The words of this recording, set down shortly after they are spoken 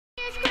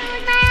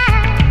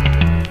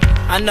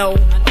I know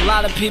a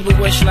lot of people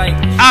wish like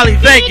Ali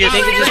Vegas,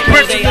 they could just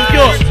Prince close of their New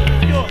York.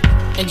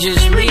 eyes and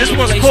just leave This the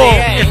one's place called they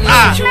at, If in the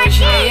I.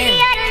 situation they in.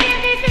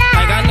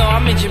 Like I know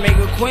I'm in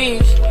Jamaica,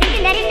 Queens,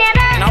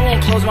 and I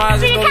won't close my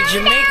eyes and go to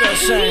Jamaica or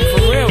something,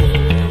 for real.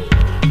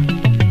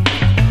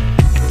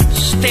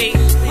 State,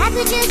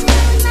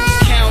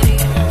 county,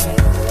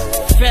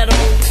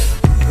 federal,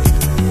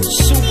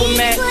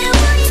 supermax,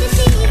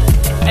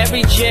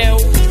 every jail,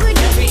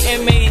 every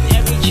inmate in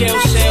every jail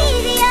cell.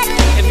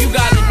 If you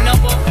got a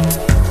number,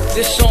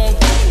 this song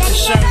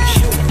concerns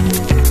you.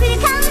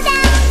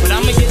 But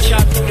I'ma get y'all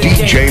through the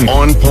DJ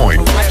on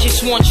point. I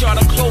just want y'all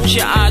to close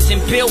your eyes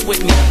and build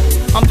with me.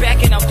 I'm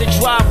backing up the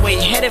driveway,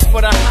 headed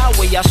for the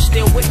highway. Y'all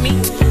still with me?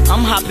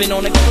 I'm hopping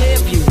on a clear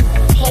view.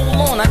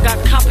 Hold on, I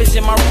got coppers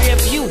in my rear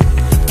view.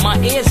 My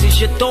ears is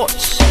your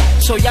thoughts,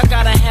 so y'all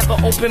gotta have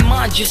an open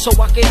mind just so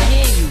I can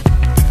hear you.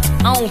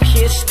 I don't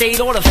care state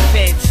or the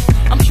feds.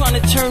 I'm trying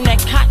to turn that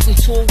cotton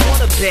to a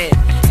waterbed,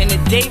 and the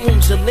day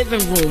room's a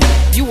living room.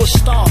 You a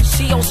star,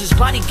 CO's his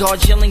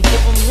bodyguard yelling,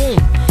 give him room.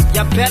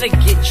 Y'all better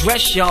get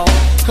dressed, y'all,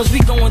 cause we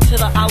going to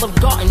the Olive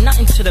Garden,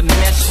 nothing to the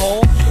mess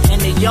hall. And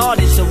the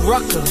yard is a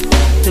rucker,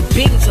 the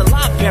beans a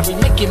library,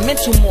 make your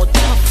mental more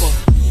tougher.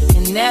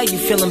 And now you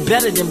feeling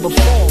better than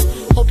before.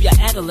 Hope your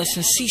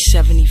adolescent see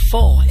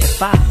 74.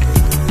 If I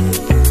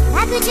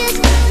could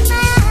just close my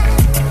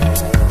eyes,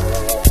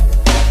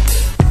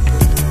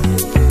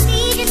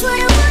 see just what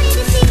I wanted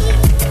to see.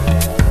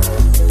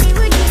 It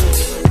would be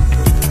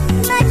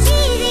much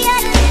easier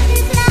to live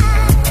this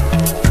life.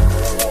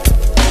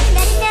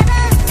 That it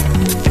never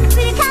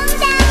really comes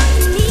down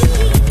to me.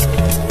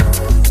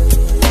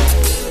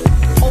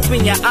 Open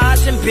your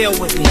eyes and build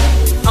with me.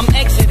 I'm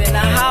exiting the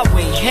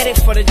highway, headed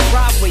for the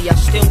driveway. Y'all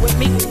still with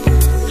me?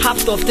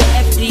 Hopped off the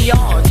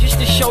FDR just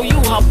to show you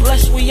how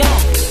blessed we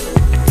are.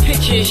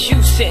 Picture is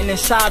you sitting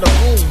inside a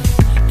room,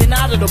 then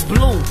out of the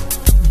blue,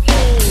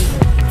 boom,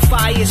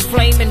 fires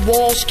flaming,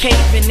 walls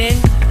caving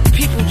in,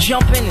 people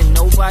jumping and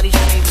nobody's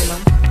saving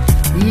them.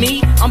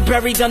 Me, I'm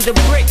buried under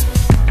brick,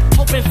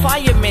 hoping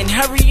firemen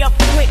hurry up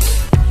quick,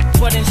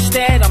 but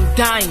instead I'm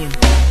dying.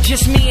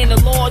 Just me and the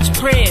Lord's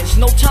prayers,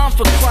 no time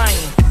for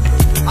crying.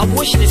 I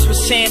wish this was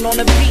sand on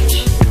the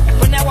beach,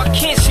 but now I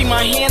can't see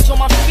my hands on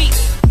my feet.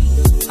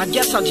 I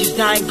guess I'll just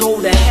die and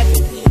go to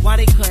heaven. Why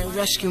they couldn't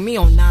rescue me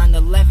on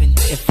 9/11?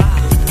 If I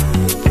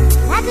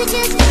could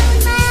just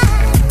close my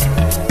eyes,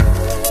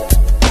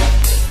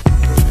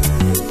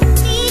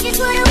 see just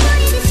what I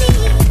wanted to see.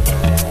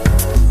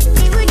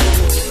 It would be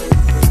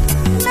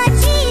much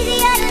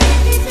easier to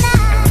live this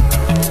life.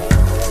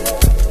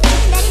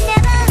 That it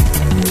never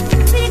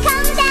really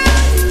comes down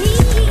to me.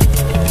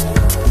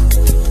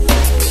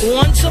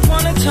 Once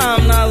upon a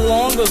time, not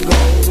long ago,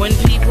 when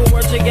people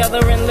were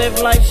together and lived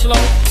life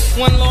slow,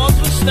 when laws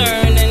were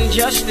stern and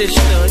justice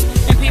stood,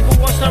 and people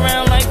walked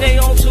around like they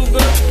all too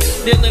good,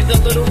 there lived a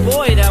little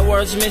boy that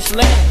was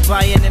misled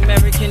by an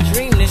American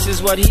dream. This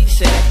is what he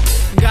said: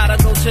 gotta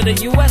go to the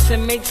US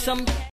and make some